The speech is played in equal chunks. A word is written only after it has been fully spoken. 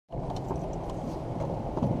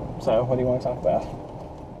So, what do you want to talk about?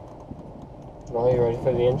 Well, are you ready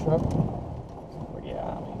for the intro? Well, yeah,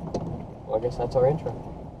 I mean... Well, I guess that's our intro.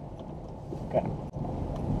 Okay.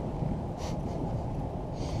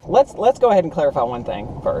 Let's go ahead and clarify one thing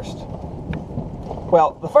first.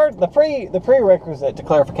 Well, the prerequisite to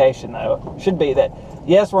clarification, though, should be that,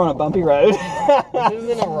 yes, we're on a bumpy road. This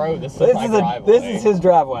isn't a road, this is my driveway. This is his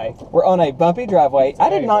driveway. We're on a bumpy driveway.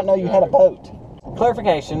 I did not know you had a boat.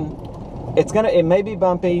 Clarification, it may be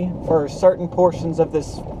bumpy for certain portions of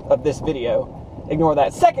this video. Ignore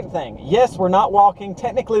that. Second thing, yes, we're not walking.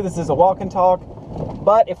 Technically, this is a walk and talk.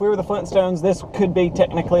 But if we were the Flintstones, this could be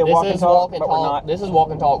technically a walk and talk, but we're not. This is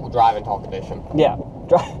walk and talk, drive and talk edition. Yeah,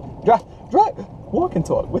 drive, walk and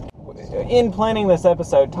talk. In planning this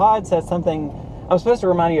episode, Todd says something. I'm supposed to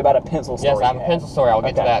remind you about a pencil story. Yes, I have a pencil story. I'll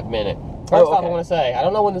get to that in a minute. First off, I want to say, I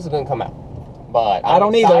don't know when this is going to come out, but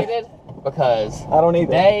I'm excited because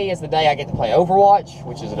today is the day I get to play Overwatch,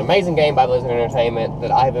 which is an amazing game by Blizzard Entertainment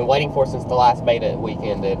that I have been waiting for since the last beta week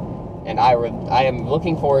ended. And I am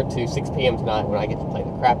looking forward to 6 p.m. tonight when I get to play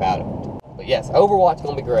the crap out of it. But yes, Overwatch is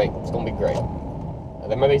going to be great. It's going to be great.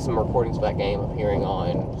 There may be some recordings of that game appearing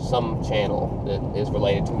on some channel that is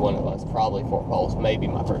related to one of us. Probably Fort Pulse, maybe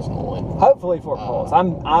my personal one. Hopefully Fort Pulse.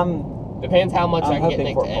 Depends how much I can get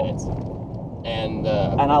Nick to edit. And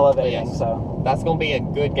I love editing, yes, so that's going to be a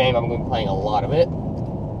good game. I'm going to be playing a lot of it.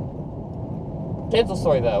 Pencil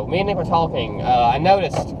story though. Me and Nick were talking. I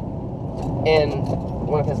noticed in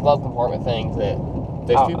one of his glove compartment things that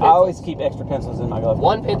there's two pencils. I always keep extra pencils in my glove.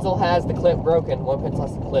 One pencil has the clip broken, one pencil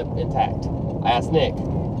has the clip intact. I asked Nick,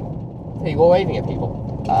 hey, we're waving at people.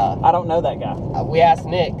 I don't know that guy. We asked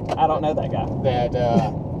Nick. I don't know that guy.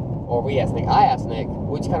 Or we asked Nick, I asked Nick,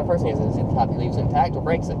 which kind of person he is. Is it the type he leaves intact or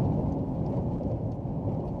breaks it?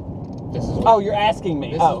 You're asking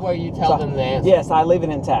me. This is where you tell them the answer. Yes, I leave it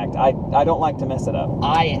intact. I don't like to mess it up.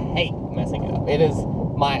 I hate messing it up. It is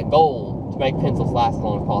my goal to make pencils last as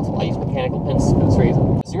long as possible. I use mechanical pencils for this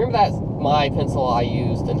reason. So you remember that my pencil I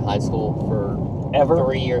used in high school for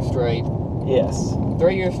 3 years straight? Yes.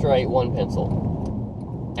 3 years straight, one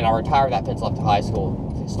pencil. And I retired that pencil after high school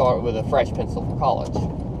to start with a fresh pencil for college.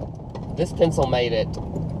 This pencil made it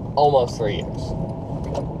almost 3 years.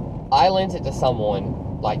 I lent it to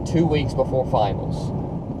someone like 2 weeks before finals.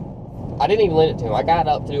 I didn't even lend it to him. I got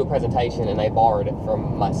up to do a presentation and they borrowed it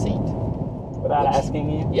from my seat. Without asking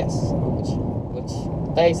you? Yes. Which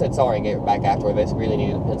they said sorry and gave it back afterward. They really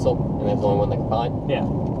needed a pencil, and that's the only one they could find. Yeah.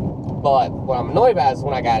 But what I'm annoyed about is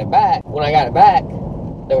when I got it back,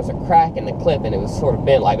 there was a crack in the clip, and it was sort of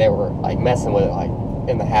bent, like they were like messing with it, like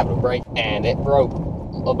in the habit of breaking. And it broke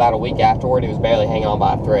about a week afterward. It was barely hanging on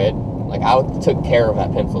by a thread. Like I took care of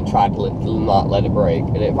that pencil, tried to not let it break,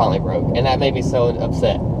 and it finally broke. And that made me so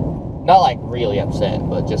upset. Not like really upset,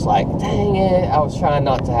 but just like, dang it, I was trying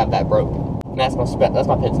not to have that broken. And that's my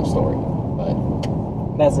pencil story.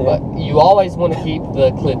 That's it. But you always want to keep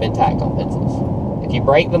the clip intact on pencils. If you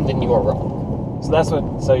break them, then you are wrong. So that's I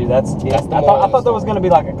thought there was going to be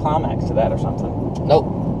like a climax to that or something.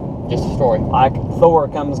 Nope. Just a story. Like Thor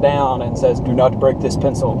comes down and says, "Do not break this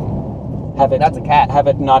pencil. That's a cat. Have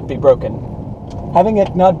it not be broken." Having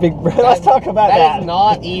it not be... Let's talk about that. That is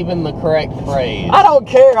not even the correct phrase. I don't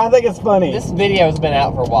care. I think it's funny. This video has been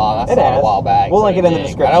out for a while. I saw it a while back. We'll link it in the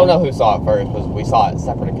description. I don't know who saw it first, because we saw it at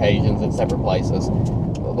separate occasions at separate places.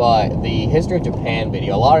 But the History of Japan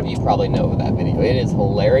video, a lot of you probably know that video. It is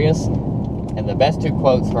hilarious. And the best two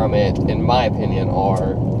quotes from it, in my opinion,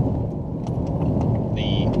 are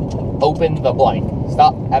the open the blank.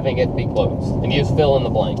 Stop having it be closed. And you just fill in the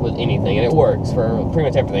blank with anything, and it works for pretty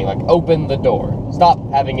much everything. Like, open the door. Stop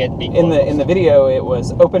having it be closed. In the video, it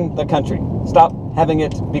was open the country. Stop having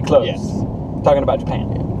it be closed. Yes. Talking about Japan.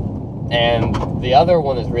 Yeah. And the other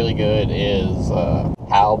one that's really good is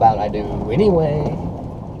how about I do anyway,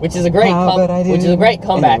 which is a great comeback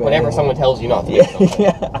anyway. Whenever someone tells you not to do something.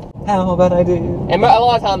 Yeah. How about I do? And a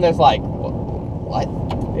lot of time there's like, what?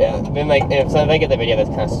 Yeah. Then they get the video that's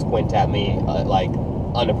kind of squint at me like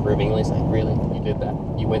unapprovingly. It's like, really? You did that?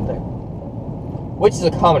 You went there? Which is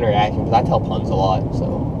a common reaction because I tell puns a lot,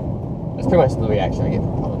 so that's pretty much the reaction I get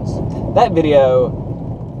from puns. That video,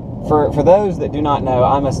 for those that do not know,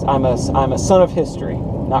 I'm a son of history.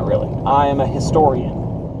 Not really. I am a historian.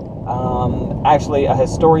 Actually, a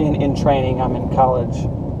historian in training. I'm in college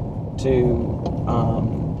to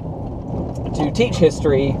teach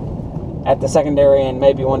history at the secondary and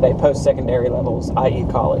maybe one day post-secondary levels, i.e.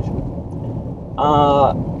 college.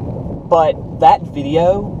 But that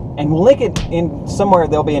video, and we'll link it in somewhere,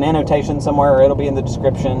 there'll be an annotation somewhere, or it'll be in the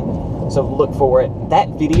description, So look for it. That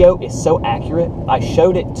video is so accurate. I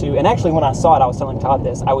showed it to, and actually when I saw it, I was telling Todd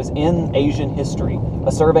this. I was in Asian history,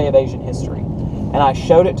 a survey of Asian history, and I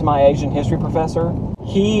showed it to my Asian history professor.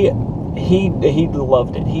 He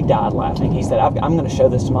loved it. He died laughing. He said, "I'm going to show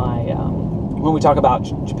this to my when we talk about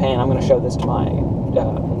Japan. I'm going to show this to my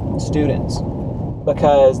students."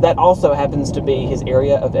 Because that also happens to be his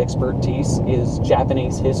area of expertise is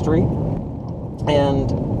Japanese history, and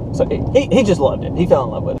so he just loved it. He fell in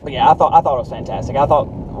love with it. But yeah, I thought it was fantastic. I thought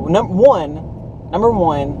number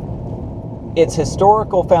one, its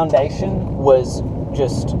historical foundation was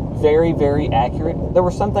just very, very accurate. There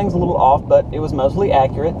were some things a little off, but it was mostly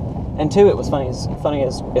accurate. And two, it was funny as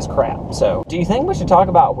crap. So, do you think we should talk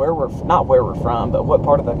about not where we're from, but what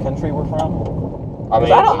part of the country we're from? I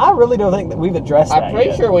mean, I really don't think that we've addressed that. I'm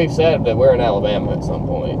pretty sure we've said that we're in Alabama at some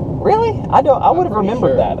point. Really? I would have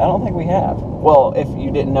remembered that. I don't think we have. Well, if you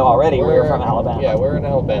didn't know already, we're from Alabama. Yeah, we're in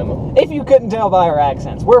Alabama. If you couldn't tell by our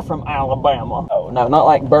accents, we're from Alabama. Oh, no, not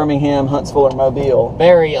like Birmingham, Huntsville, or Mobile.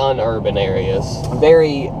 Very unurban areas.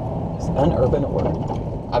 Very unurban a word.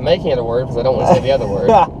 I'm making it a word because I don't want to say the other word.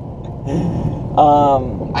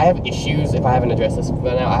 I have issues, if I haven't addressed this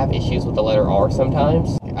by now, I have issues with the letter R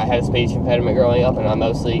sometimes. I had a speech impediment growing up, and I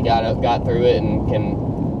mostly got through it and can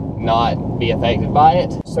not be affected by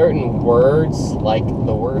it. Certain words, like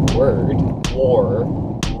the word, war,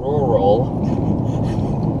 rural,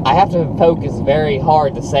 I have to focus very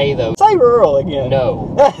hard to say those. Say rural again.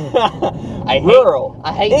 No. Rural.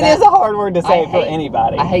 I hate it that. It is a hard word to say for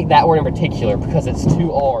anybody. I hate that word in particular because it's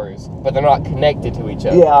two R's, but they're not connected to each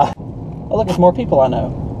other. Yeah. Oh, look, there's more people I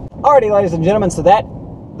know. Alrighty, ladies and gentlemen, so that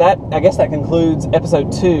I guess that concludes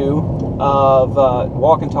episode 2 of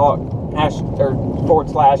Walk and Talk /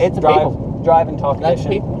 Drive and Talk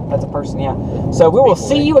edition. That's a person, yeah. So we will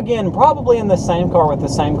see you again, probably in the same car with the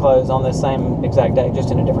same clothes on the same exact day, just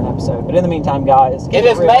in a different episode. But in the meantime, guys, it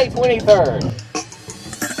is May 23rd.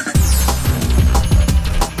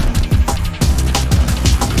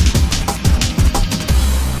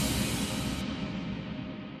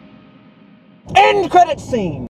 End credit scene.